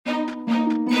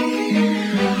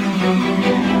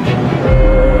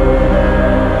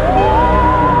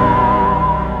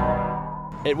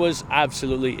It was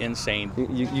absolutely insane.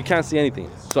 You can't see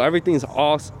anything. So everything's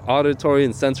all auditory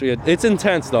and sensory. It's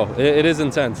intense, though. It is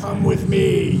intense. Come with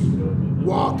me.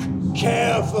 Walk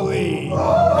carefully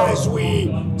as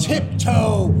we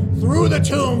tiptoe through the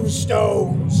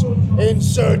tombstones in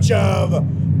search of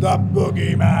the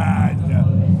Bogeyman.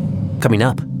 Coming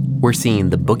up, we're seeing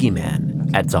the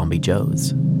Bogeyman at Zombie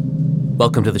Joe's.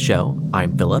 Welcome to the show.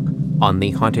 I'm Philip. On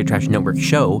the Haunted Attraction Network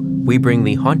show, we bring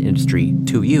the haunt industry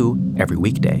to you every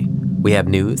weekday. We have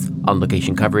news,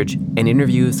 on-location coverage, and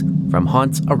interviews from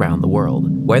haunts around the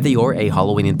world. Whether you're a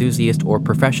Halloween enthusiast or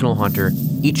professional haunter,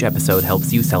 each episode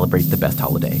helps you celebrate the best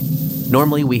holiday.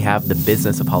 Normally, we have the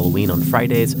business of Halloween on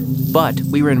Fridays, but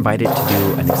we were invited to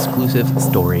do an exclusive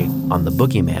story on the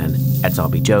Bogeyman at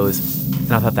Zombie Joe's,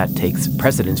 and I thought that takes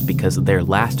precedence because their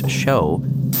last show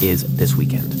is this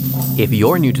weekend. If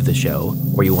you're new to the show,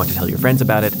 or you want to tell your friends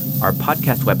about it, our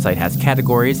podcast website has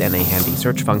categories and a handy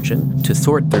search function to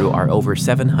sort through our over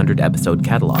 700 episode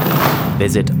catalog.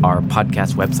 Visit our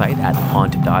podcast website at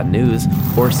haunt.news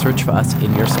or search for us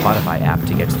in your Spotify app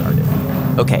to get started.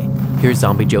 Okay, here's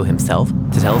Zombie Joe himself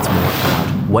to tell us more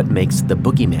about what makes the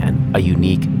Bogeyman a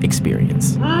unique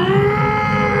experience.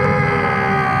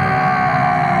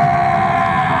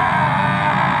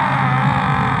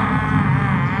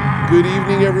 Good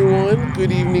evening, everyone.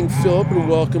 Good evening, Philip, and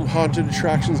welcome Haunted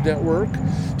Attractions Network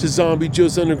to Zombie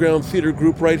Joe's Underground Theater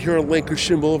Group right here on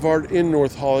Lankershim Boulevard in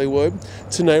North Hollywood.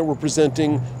 Tonight we're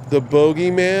presenting The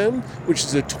Bogeyman, which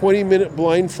is a 20-minute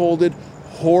blindfolded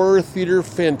horror theater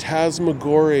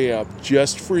phantasmagoria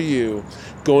just for you.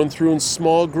 Going through in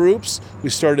small groups. We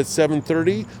start at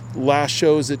 7:30. Last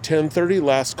show is at 10:30,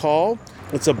 last call.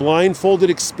 It's a blindfolded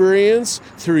experience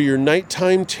through your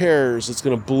nighttime terrors. It's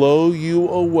going to blow you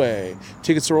away.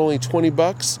 Tickets are only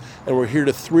 $20, and we're here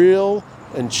to thrill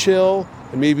and chill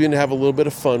and maybe even have a little bit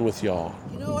of fun with y'all.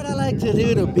 You know what I like to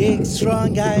do to big,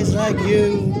 strong guys like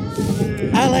you?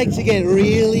 I like to get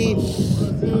really close.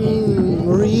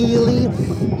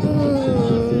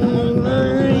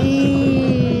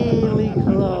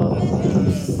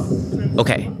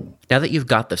 Okay, now that you've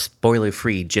got the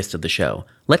spoiler-free gist of the show,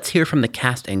 let's hear from the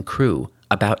cast and crew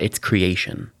about its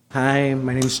creation. Hi,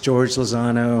 my name is George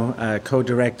Lozano,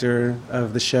 co-director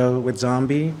of the show with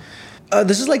Zombie.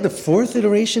 This is like the fourth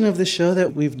iteration of the show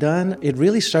that we've done. It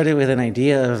really started with an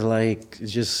idea of like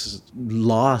just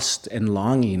lost and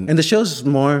longing. And the show's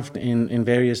morphed in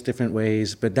various different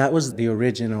ways, but that was the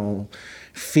original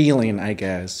feeling, I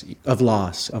guess, of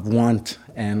loss, of want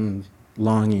and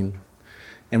longing.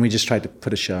 And we just tried to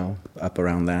put a show up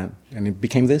around that. And it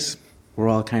became this. We're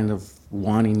all kind of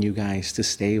wanting you guys to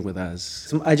stay with us.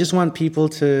 So I just want people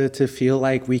to feel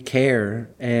like we care.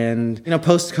 And, you know,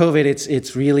 post-COVID,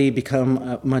 it's really become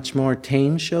a much more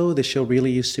tame show. The show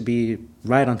really used to be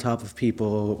right on top of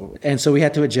people. And so we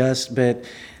had to adjust. But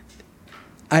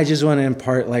I just want to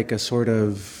impart like a sort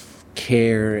of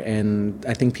care, and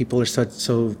I think people are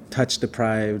so touch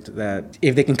deprived that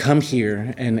if they can come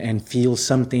here and feel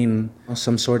something,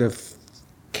 some sort of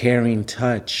caring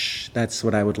touch, that's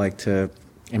what I would like to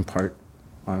impart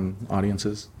on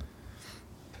audiences.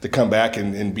 To come back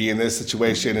and be in this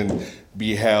situation and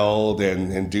be held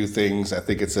and do things, I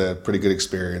think it's a pretty good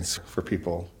experience for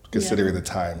people, considering the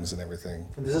times and everything.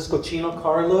 This is Cochino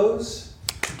Carlos,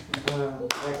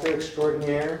 actor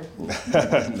extraordinaire.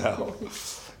 No.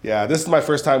 Yeah, this is my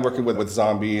first time working with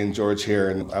Zombie and George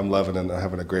here, and I'm loving it. I'm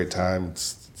having a great time.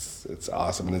 It's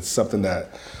awesome, and it's something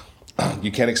that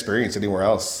you can't experience anywhere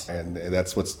else, and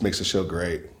that's what makes the show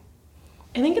great.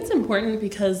 I think it's important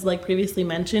because, like previously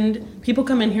mentioned, people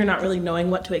come in here not really knowing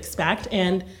what to expect,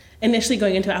 and initially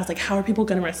going into it, I was like, how are people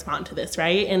going to respond to this,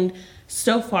 right? And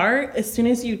so far, as soon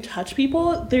as you touch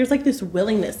people, there's like this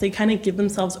willingness. They kind of give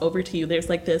themselves over to you. There's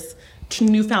like this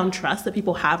newfound trust that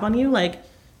people have on you, like,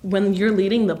 when you're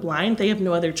leading the blind, they have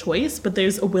no other choice, but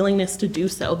there's a willingness to do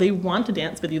so. They want to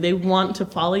dance with you. They want to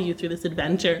follow you through this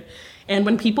adventure. And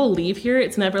when people leave here,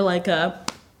 it's never like a,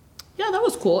 yeah, that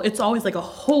was cool. It's always like a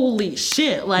holy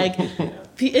shit. Like,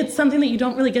 it's something that you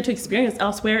don't really get to experience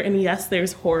elsewhere. And yes,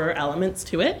 there's horror elements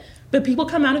to it, but people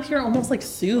come out of here almost like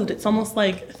soothed. It's almost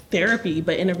like therapy,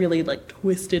 but in a really like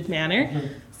twisted manner. Mm-hmm.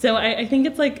 So I think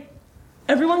it's like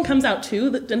everyone comes out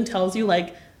too and tells you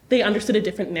like, they understood a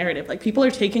different narrative. Like, people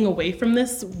are taking away from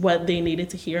this what they needed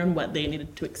to hear and what they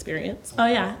needed to experience. Oh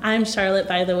yeah, I'm Charlotte,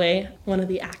 by the way, one of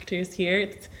the actors here.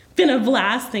 It's been a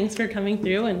blast. Thanks for coming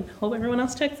through, and hope everyone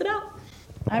else checks it out.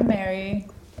 I'm Mary.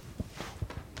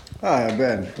 Hi, I'm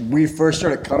Ben. We first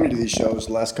started coming to these shows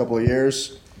the last couple of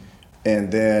years,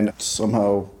 and then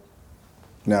somehow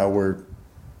now we're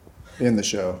in the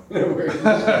show.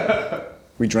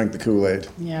 we drank the Kool-Aid.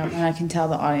 Yeah, and I can tell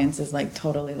the audience is like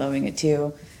totally loving it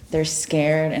too. They're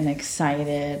scared and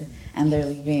excited, and they're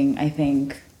leaving, I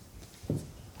think,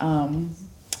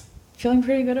 feeling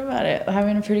pretty good about it,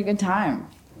 having a pretty good time.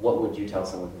 What would you tell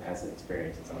someone who hasn't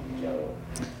experienced Zombie Joe?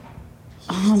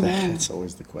 Oh man, That's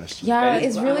always the question. yeah,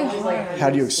 it's really hard.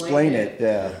 How do you explain it?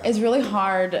 Yeah. It's really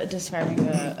hard describing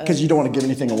Because you don't want to give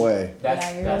anything away.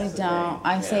 Yeah, you really don't.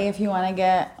 I say if you want to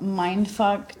get mind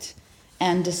fucked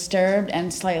and disturbed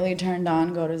and slightly turned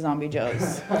on, go to Zombie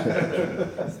Joe's.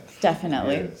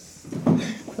 Definitely.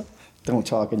 Don't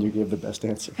talk and you give the best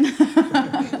answer.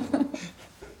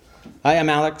 Hi, I'm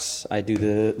Alex. I do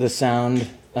the sound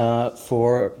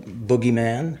for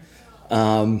Bogeyman.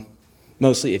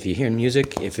 Mostly if you hear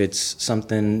music, if it's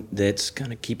something that's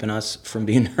kind of keeping us from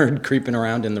being heard creeping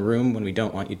around in the room when we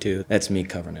don't want you to, that's me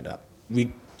covering it up.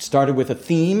 We started with a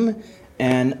theme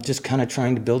and just kind of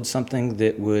trying to build something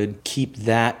that would keep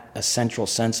that a central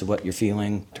sense of what you're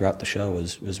feeling throughout the show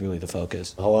was really the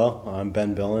focus. Hello, I'm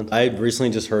Ben Billand. I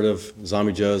recently just heard of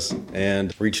Zombie Joe's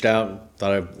and reached out,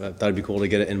 thought it'd be cool to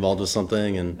get involved with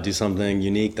something and do something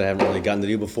unique that I haven't really gotten to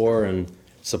do before and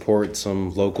support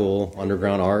some local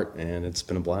underground art, and it's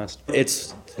been a blast.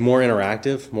 It's more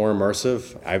interactive, more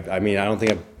immersive. I mean, I don't think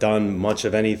I've done much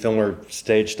of any film or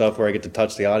stage stuff where I get to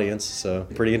touch the audience, so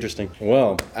pretty interesting.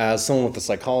 Well, as someone with a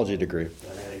psychology degree.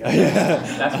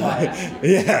 That's why I asked you.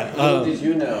 Yeah. Little did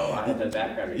you know I had that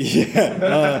background.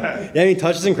 Yeah, I mean,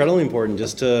 touch is incredibly important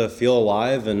just to feel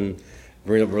alive and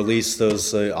release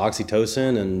those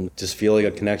oxytocin and just feel like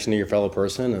a connection to your fellow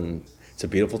person, and it's a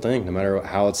beautiful thing, no matter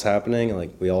how it's happening. Like,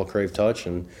 we all crave touch,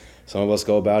 and some of us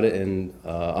go about it in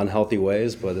unhealthy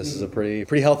ways, but this is a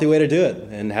pretty healthy way to do it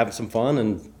and have some fun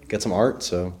and get some art,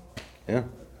 so yeah.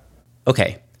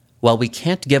 Okay, while we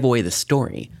can't give away the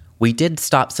story, we did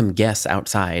stop some guests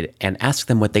outside and ask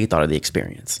them what they thought of the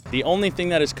experience. The only thing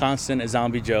that is constant at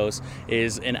Zombie Joe's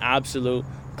is an absolute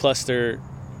cluster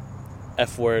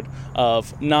F-word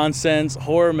of nonsense,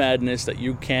 horror madness that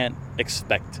you can't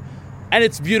expect. And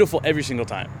it's beautiful every single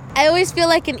time. I always feel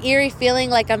like an eerie feeling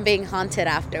like I'm being haunted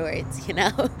afterwards, you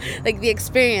know? Like the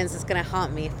experience is gonna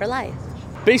haunt me for life.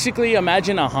 Basically,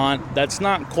 imagine a haunt that's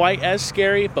not quite as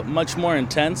scary, but much more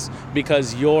intense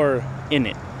because you're in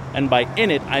it. And by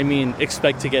in it, I mean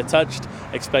expect to get touched,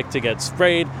 expect to get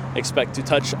sprayed, expect to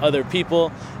touch other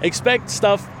people, expect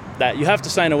stuff that you have to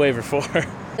sign a waiver for.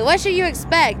 What should you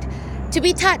expect? To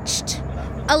be touched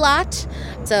a lot.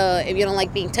 So if you don't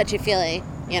like being touchy-feely,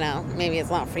 you know, maybe it's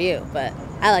not for you, but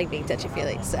I like being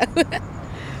touchy-feely, so.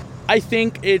 I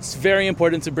think it's very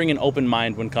important to bring an open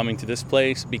mind when coming to this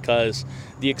place because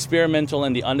the experimental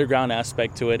and the underground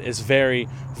aspect to it is very,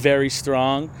 very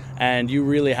strong, and you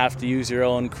really have to use your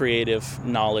own creative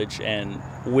knowledge and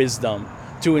wisdom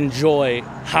to enjoy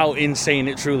how insane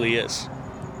it truly is.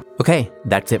 Okay,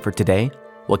 that's it for today.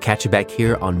 We'll catch you back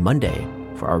here on Monday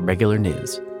for our regular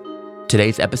news.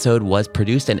 Today's episode was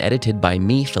produced and edited by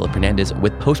me, Philip Hernandez,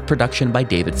 with post-production by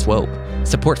David Swope.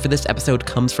 Support for this episode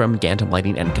comes from Gantom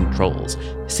Lighting and Controls.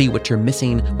 See what you're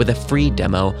missing with a free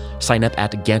demo. Sign up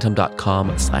at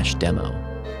gantom.com/demo.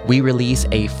 We release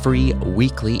a free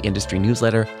weekly industry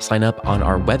newsletter. Sign up on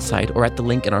our website or at the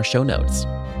link in our show notes.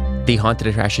 The Haunted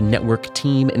Attraction Network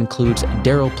team includes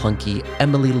Daryl Plunkey,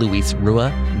 Emily Louise Rua,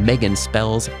 Megan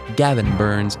Spells, Gavin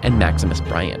Burns, and Maximus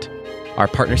Bryant. Our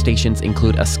partner stations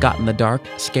include A Scott in the Dark,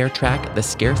 Scare Track, The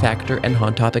Scare Factor, and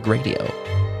Haunt Topic Radio.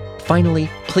 Finally,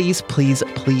 please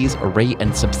rate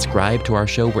and subscribe to our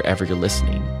show wherever you're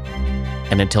listening.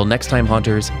 And until next time,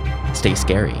 Haunters, stay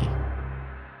scary.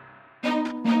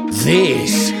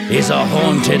 This is a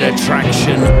Haunted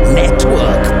Attraction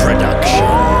Network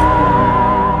production.